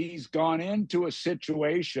 he's gone into a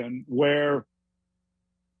situation where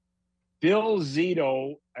Bill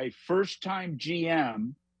Zito, a first-time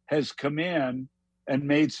GM, has come in and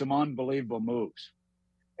made some unbelievable moves.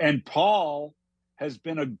 And Paul has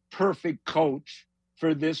been a perfect coach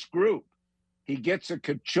for this group. He gets a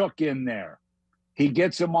Kachuk in there. He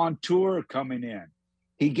gets a Montour coming in.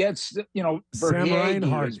 He gets,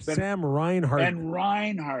 Sam Reinhart. And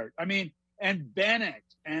Reinhart. I mean, and Bennett.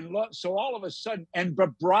 And so all of a sudden, and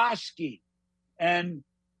Bobrovsky and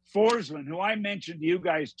Forsland, who I mentioned to you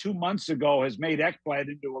guys 2 months ago, has made Ekblad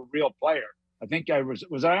into a real player. I think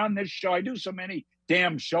was I on this show? I do so many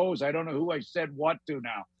damn shows. I don't know who I said what to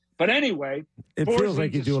now. But anyway. It feels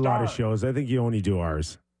like you do a lot of shows. I think you only do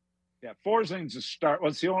ours. Yeah, Forsland's a star.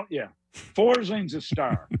 Well, Forsland's a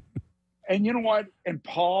star. And you know what? And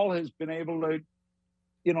Paul has been able to,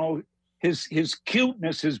 his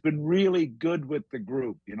cuteness has been really good with the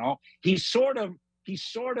group. He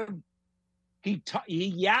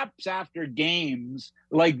yaps after games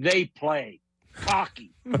like they play,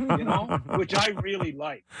 cocky, which I really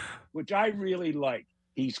like.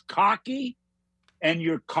 He's cocky, and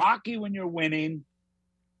you're cocky when you're winning.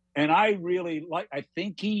 And I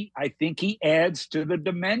think he adds to the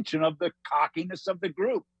dimension of the cockiness of the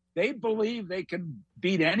group. They believe they can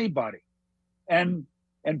beat anybody. and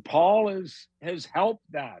Paul has helped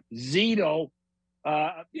that. Zito,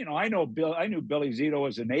 I knew Billy Zito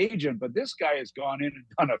as an agent, but this guy has gone in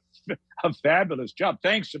and done a fabulous job.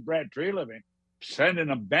 Thanks to Brad Treliving, sending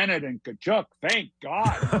him Bennett and Kachuk. Thank God.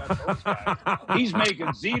 He got those guys. He's making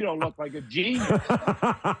Zito look like a genius.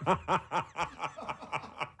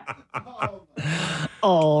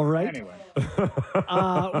 All right. Anyway.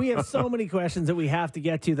 We have so many questions that we have to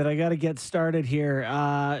get to that I got to get started here.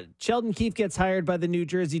 Sheldon Keefe gets hired by the New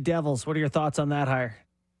Jersey Devils. What are your thoughts on that hire?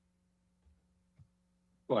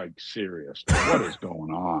 Like, seriously, what is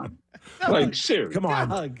going on? Like, seriously. Come on.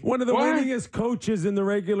 Doug. One of the What? winningest coaches in the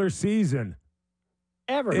regular season.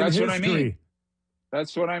 Ever. That's in what I history. mean.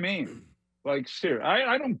 That's what I mean. Like, seriously,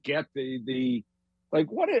 I don't get the like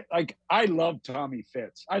what it like. I love Tommy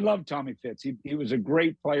Fitz. I love Tommy Fitz. He was a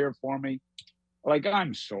great player for me. Like,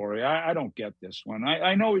 I'm sorry, I don't get this one.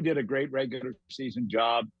 I know he did a great regular season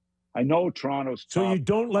job. I know Toronto's So tough. you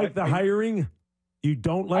don't like the hiring? You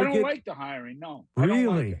don't like I don't it? like the hiring. No, I don't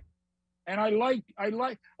like Really? it. And I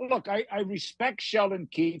look, I respect Sheldon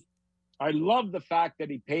Keefe. I love the fact that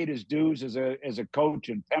he paid his dues as a coach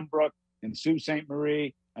in Pembroke and Sault Ste.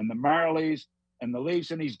 Marie and the Marlies and the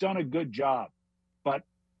Leafs, and he's done a good job. But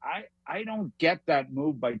I don't get that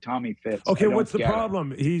move by Tommy Fitz. Okay, I don't what's the get it.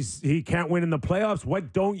 problem? He can't win in the playoffs.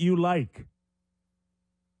 What don't you like?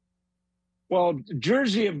 Well,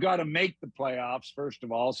 Jersey have got to make the playoffs, first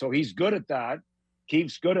of all, so he's good at that.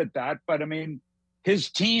 Keefe's good at that. But, I mean,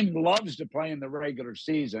 his team loves to play in the regular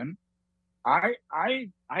season. I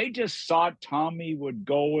just thought Tommy would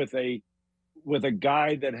go with a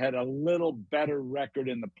guy that had a little better record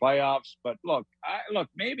in the playoffs. But look,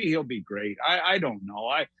 maybe he'll be great. I don't know.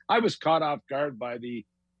 I was caught off guard by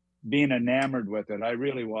being enamored with it. I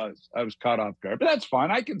really was. I was caught off guard. But that's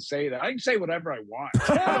fine. I can say that. I can say whatever I want.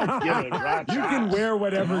 I don't give it a rat's You can ass, wear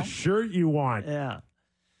whatever you know? shirt you want. Yeah.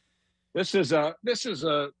 This is a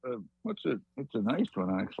what's a nice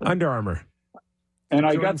one, actually. Under Armour. And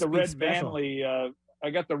I Jordan got the Speaks red special. Vanley. I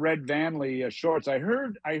got the red Vanley shorts. I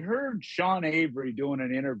heard Sean Avery doing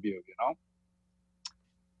an interview,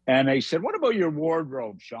 and they said, "What about your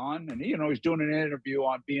wardrobe, Sean?" And he's doing an interview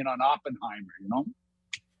on being on Oppenheimer,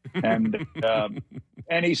 and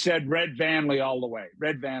and he said, "Red Vanley all the way,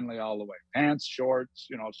 red Vanley all the way, pants, shorts,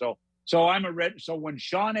 So I'm a red. So when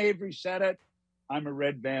Sean Avery said it, I'm a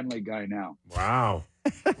red Vanley guy now. Wow.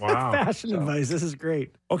 Wow. Fashion advice. This is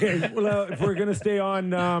great. Okay, well, if we're going to stay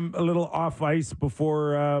on a little off ice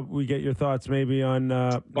before we get your thoughts maybe on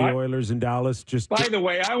the Oilers in Dallas. By the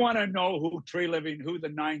way, I want to know who the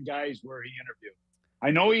 9 guys were he interviewed. I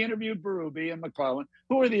know he interviewed Berube and MacLean.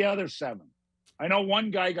 Who are the other 7? I know one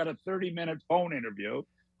guy got a 30-minute phone interview.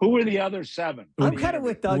 Who were the other 7? I'm kind of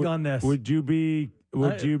with Doug on this. Would you be?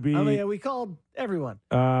 I mean, we called everyone.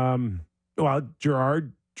 Well,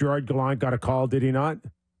 Gerard Gallant got a call, did he not?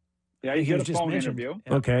 Yeah, he He was did a just phone mentioned. interview.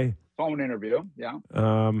 Yeah. Okay. Phone interview, yeah.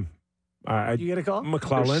 You get a call?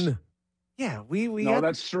 McClellan. Yeah, we No, got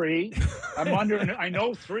that's 3. I'm wondering. I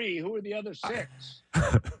know 3. Who are the other 6?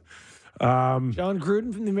 John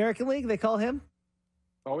Gruden from the American League. They call him.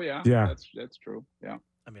 Oh yeah, Yeah. That's true. Yeah.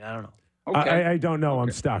 I mean, I don't know. Okay. I don't know. I'm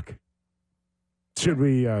Okay. stuck. Should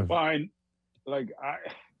we? Well,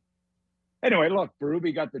 anyway, look,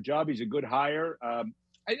 Berube got the job. He's a good hire.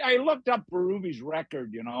 I looked up Berube's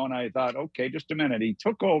record, and I thought, okay, just a minute. He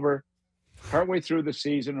took over partway through the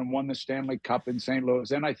season and won the Stanley Cup in St. Louis.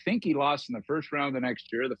 Then I think he lost in the first round the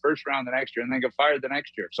next year, and then got fired the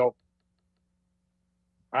next year. So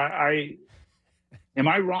am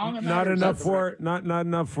I wrong? On that, Not or is enough that the record? not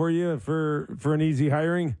enough for you for an easy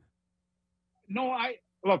hiring. No, I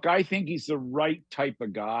think he's the right type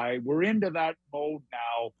of guy. We're into that mode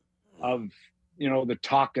now of, the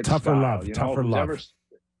talking Tougher style, love, tougher love.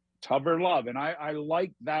 Tougher love. And I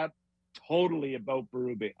like that totally about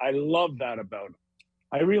Berube. I love that about him.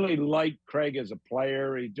 I really like Craig as a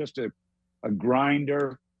player. He's just a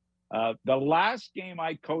grinder. The last game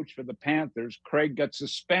I coached for the Panthers, Craig got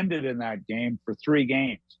suspended in that game for 3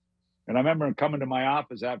 games. And I remember him coming to my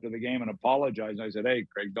office after the game and apologizing. I said, "Hey,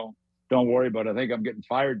 Craig, don't worry about it. I think I'm getting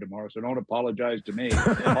fired tomorrow, so don't apologize to me.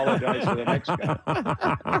 Apologize to the next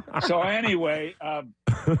guy." So anyway, I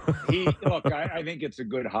think it's a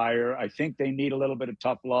good hire. I think they need a little bit of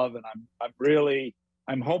tough love, and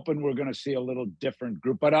I'm hoping we're going to see a little different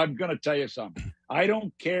group. But I'm going to tell you something. I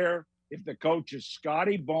don't care if the coach is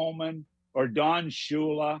Scotty Bowman or Don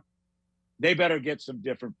Shula. They better get some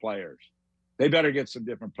different players.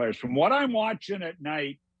 From what I'm watching at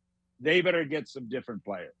night, they better get some different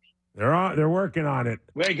players. They're working on it.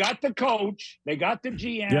 They got the coach. They got the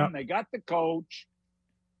GM. Yep. They got the coach.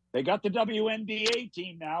 They got the WNBA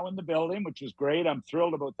team now in the building, which is great. I'm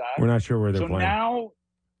thrilled about that. We're not sure where they're so playing.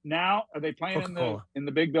 Now are they playing in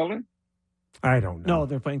the big building? I don't know. No,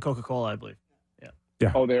 they're playing Coca-Cola, I believe.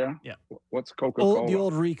 Yeah. Oh, there? Yeah. What's Coca-Cola? The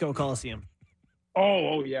old Rico Coliseum.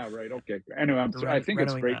 Oh, yeah, right. Okay. Anyway, I think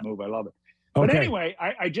it's a great move. I love it. Okay. But anyway,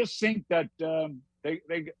 I just think that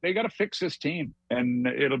they got to fix this team, and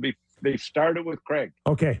they started with Craig.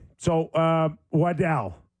 Okay. So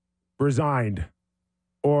Waddell resigned,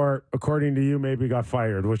 or according to you, maybe got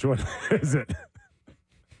fired. Which one is it?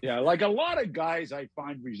 Yeah, like a lot of guys I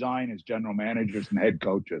find resign as general managers and head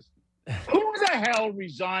coaches. Who the hell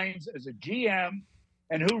resigns as a GM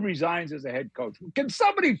and who resigns as a head coach? Can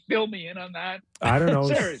somebody fill me in on that? I don't know.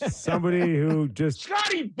 Seriously. Somebody who just...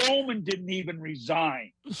 Scotty Bowman didn't even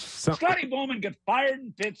resign. Scotty Bowman got fired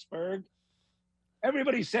in Pittsburgh.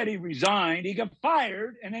 Everybody said he resigned. He got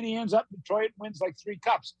fired, and then he ends up in Detroit and wins like 3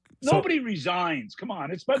 cups. Nobody resigns. Come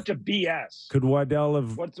on. It's a bunch of BS. Could Waddell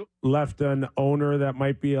have left an owner that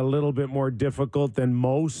might be a little bit more difficult than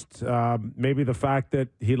most? Maybe the fact that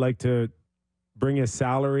he'd like to bring his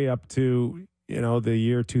salary up to, the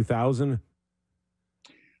year 2000?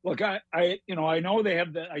 Look, I know they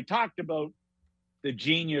have I talked about the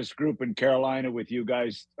genius group in Carolina with you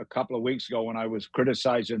guys a couple of weeks ago when I was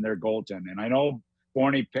criticizing their goaltending. And I know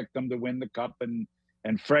Borny picked them to win the cup and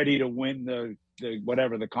Freddie to win the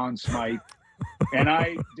Conn Smythe. And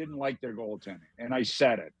I didn't like their goaltending. And I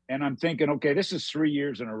said it. And I'm thinking, okay, this is 3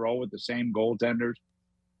 years in a row with the same goaltenders.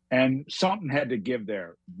 And something had to give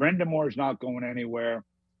there. Brendan Moore's not going anywhere.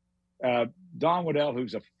 Don Waddell,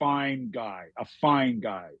 who's a fine guy.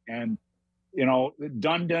 And,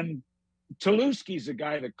 Dundon, Tulewski's the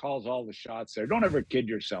guy that calls all the shots there. Don't ever kid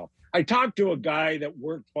yourself. I talked to a guy that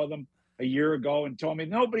worked for them a year ago and told me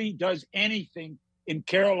nobody does anything in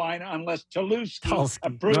Carolina unless Tulewski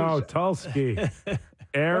approves. No, Tulski.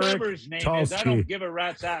 Eric whatever his name Tulski. is. I don't give a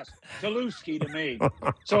rat's ass. Tulewski to me.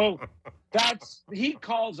 So he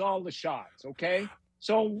calls all the shots, okay?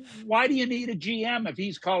 So why do you need a GM if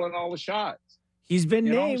he's calling all the shots? He's been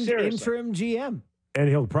named seriously. interim GM. And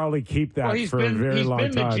he'll probably keep that for a very long time.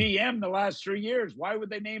 He's been the GM the last 3 years. Why would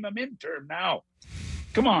they name him interim now?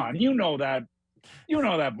 Come on, you know that. You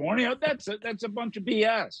know that, Borny. That's a bunch of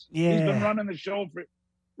BS. Yeah. He's been running the show for.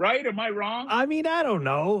 Right? Am I wrong? I mean, I don't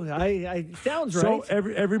know. I sounds right. So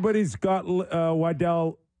everybody's got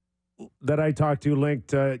Waddell that I talked to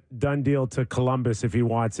linked done deal to Columbus if he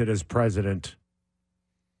wants it as president.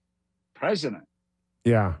 President?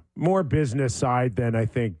 Yeah. More business side than I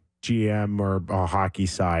think GM or a hockey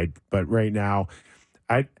side. But right now,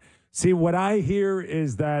 I see what I hear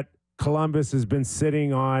is that Columbus has been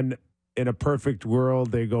sitting on, in a perfect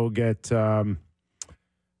world, they go get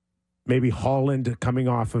maybe Holland coming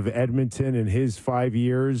off of Edmonton in his 5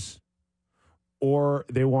 years, or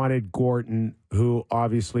they wanted Gorton, who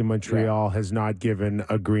obviously Montreal has not given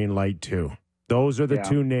a green light to. Those are the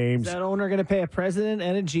two names. Is that owner going to pay a president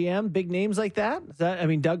and a GM, big names like that?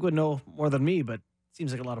 Doug would know more than me, but it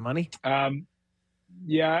seems like a lot of money.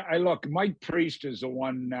 Look, Mike Priest is the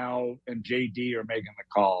one now, and JD are making the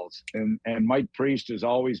calls. And Mike Priest has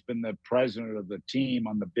always been the president of the team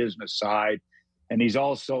on the business side. And he's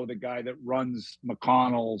also the guy that runs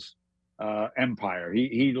McConnell's empire.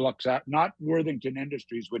 He looks at not Worthington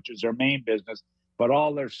Industries, which is their main business, but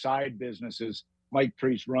all their side businesses Mike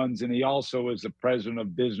Priest runs. And he also is the president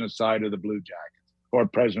of business side of the Blue Jackets, or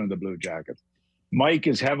president of the Blue Jackets. Mike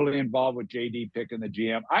is heavily involved with JD picking the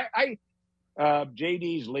GM.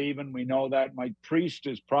 JD's leaving. We know that. Mike Priest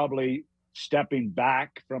is probably stepping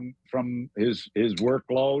back from his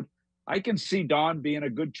workload. I can see Don being a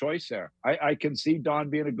good choice there. I can see Don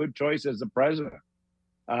being a good choice as the president.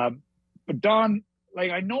 But Don,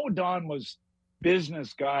 I know Don was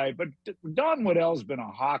business guy, but Don Waddell's been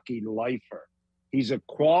a hockey lifer. He's a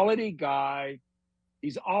quality guy.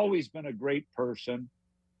 He's always been a great person.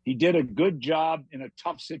 He did a good job in a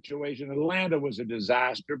tough situation. Atlanta was a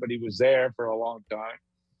disaster, but he was there for a long time.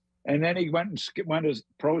 And then he went as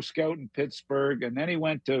pro scout in Pittsburgh, and then he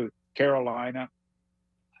went to Carolina.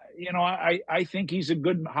 I think he's a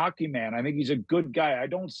good hockey man. I think he's a good guy. I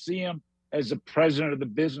don't see him as the president of the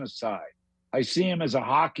business side. I see him as a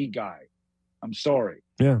hockey guy. I'm sorry.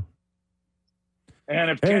 Yeah.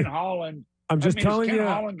 And if Ken Holland, is Ken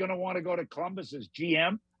Holland going to want to go to Columbus as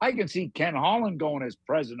GM? I can see Ken Holland going as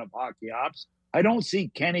president of hockey ops. I don't see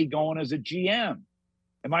Kenny going as a GM.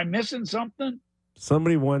 Am I missing something?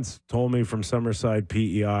 Somebody once told me from Summerside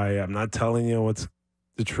PEI, I'm not telling you what's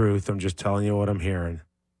the truth. I'm just telling you what I'm hearing.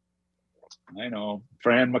 I know.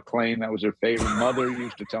 Fran MacLean, that was her favorite. Mother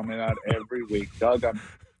used to tell me that every week. Doug,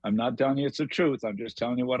 I'm not telling you it's the truth. I'm just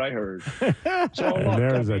telling you what I heard. So look,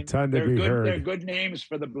 There's a ton to be heard. They're good names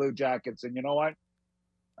for the Blue Jackets. And you know what?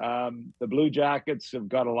 The Blue Jackets have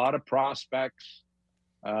got a lot of prospects,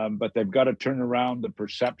 but they've got to turn around the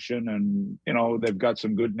perception, and, you know, they've got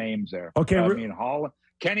some good names there. Okay. I mean,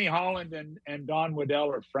 Kenny Holland and Don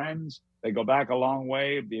Waddell are friends. They go back a long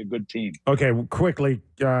way. It'd be a good team. Okay, quickly,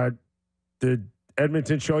 did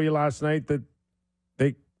Edmonton show you last night that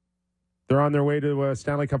they're on their way to a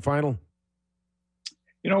Stanley Cup final?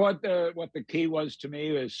 You know what the key was to me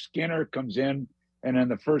is Skinner comes in, and in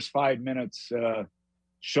the first 5 minutes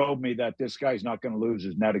showed me that this guy's not going to lose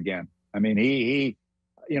his net again. I mean, he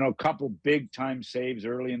you know, a couple big time saves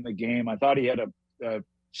early in the game. I thought he had a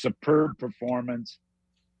superb performance.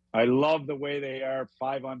 I love the way they are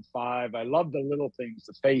 5-on-5. I love the little things,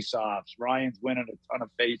 the face-offs. Ryan's winning a ton of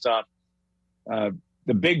face-offs.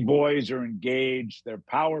 The big boys are engaged. Their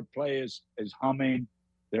power play is humming.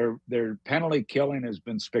 Their penalty killing has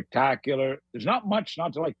been spectacular. There's not much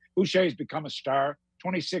not to like. Boucher's become a star.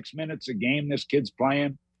 26 minutes a game this kid's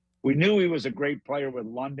playing. We knew he was a great player with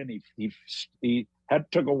London. He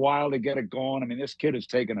took a while to get it going. I mean, this kid has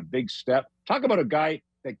taken a big step. Talk about a guy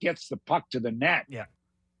that gets the puck to the net. Yeah.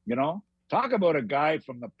 You know, talk about a guy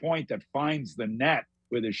from the point that finds the net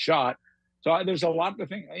with his shot. So there's a lot to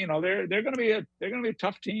think. You know, they're going to be a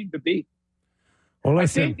tough team to beat. Well, I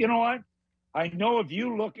think, you know what? I know if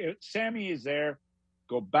you look at Sammy is there,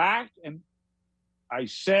 go back, and I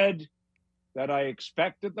said that I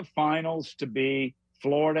expected the finals to be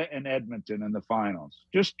Florida and Edmonton in the finals.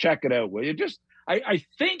 Just check it out, will you? Just I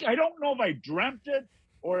think, I don't know if I dreamt it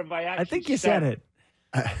or if I actually I think you said it.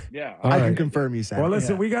 Yeah. I can confirm you said Well, it.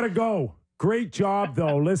 listen, we got to go. Great job,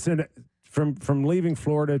 though. Listen, from leaving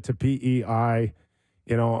Florida to PEI,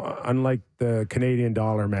 you know, unlike the Canadian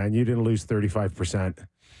dollar, man, you didn't lose 35%.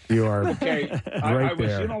 You are okay. right I was,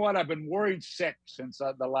 there. you know what? I've been worried sick since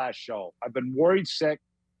the last show. I've been worried sick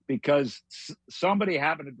because somebody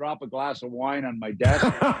happened to drop a glass of wine on my desk,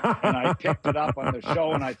 and I picked it up on the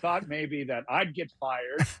show, and I thought maybe that I'd get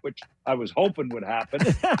fired, which I was hoping would happen,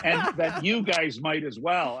 and that you guys might as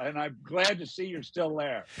well. And I'm glad to see you're still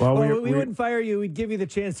there. Well, We wouldn't fire you. We'd give you the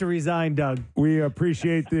chance to resign, Doug. we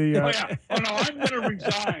appreciate the. Oh, yeah. Oh, no, I'm going to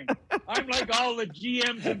resign. I'm like all the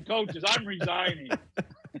GMs and coaches. I'm resigning.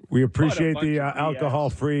 We appreciate What a the bunch of BS.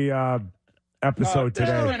 alcohol-free episode Just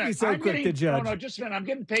a today. minute. Be so quick to judge. No, just a minute. I'm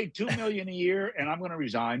getting paid $2 million a year, and I'm going to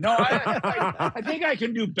resign. No, I think I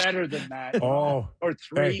can do better than that. Oh, or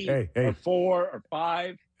 3, hey. or 4, or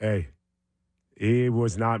 5. Hey, he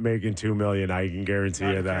was not making $2 million. I can guarantee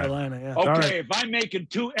you that. Carolina, yeah. Okay, right. if I'm making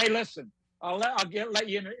 2, hey, listen. I'll let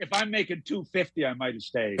you know. If I'm making $250, I might have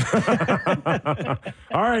stayed.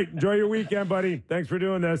 All right, enjoy your weekend, buddy. Thanks for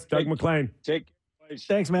doing this, Doug MacLean.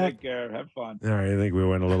 Thanks, Matt. Take care. Have fun. All right, I think we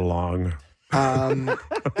went a little long.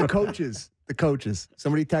 The coaches.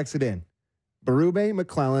 Somebody texted in. Berube,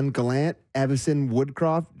 McClellan, Gallant, Evison,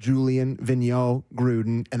 Woodcroft, Julian, Vigneault,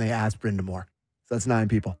 Gruden, and they asked Brindamore. So that's 9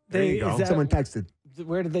 people. There you go. Someone texted.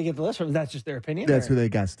 Where did they get the list from? That's just their opinion? That's or? who they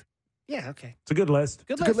guessed. Yeah, okay. It's a good list.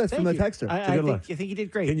 Good It's a good list from the Thank you. texter. I good think, list. I think you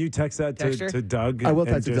did great. Can you text that to Doug? I will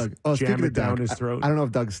and text it to just Doug. Oh, jam speaking it of down Doug, his throat. I don't know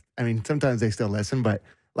if Doug's, I mean, sometimes they still listen, but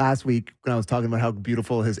last week when I was talking about how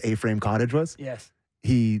beautiful his A-frame cottage was, Yes.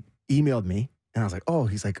 he emailed me and I was like, oh,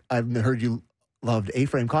 he's like, I've heard you loved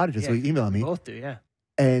A-frame cottages. So he emailed me Both do, yeah.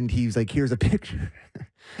 and he's like, here's a picture.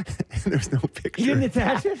 And there's no picture. You didn't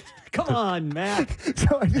attach it? Come on, Matt.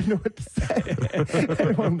 So I didn't know what to say. I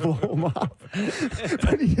didn't want to blow him off.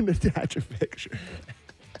 But he didn't attach a picture.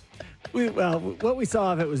 What we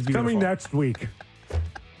saw of it was beautiful. Coming next week.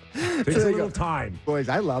 Takes a little time. Boys,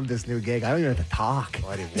 I love this new gig. I don't even have to talk.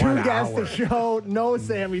 Buddy, 2 1 guests hour. to show, no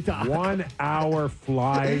Sammy talk. 1 hour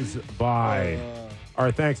flies by.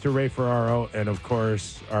 Our thanks to Ray Ferraro and, of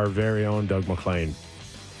course, our very own Doug MacLean.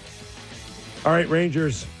 All right,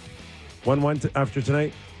 Rangers. 1-1 after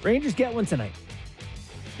tonight. Rangers get one tonight.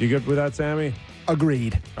 You good with that, Sammy?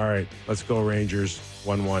 Agreed. All right, let's go, Rangers.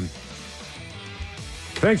 1-1.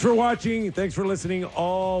 Thanks for watching. Thanks for listening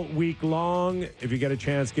all week long. If you get a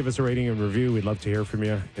chance, give us a rating and review. We'd love to hear from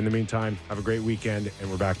you. In the meantime, have a great weekend,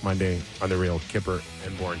 and we're back Monday on The Real Kyper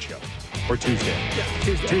and Bourne Show. Or Tuesday. Yeah,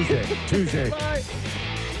 Tuesday. Tuesday. Bye.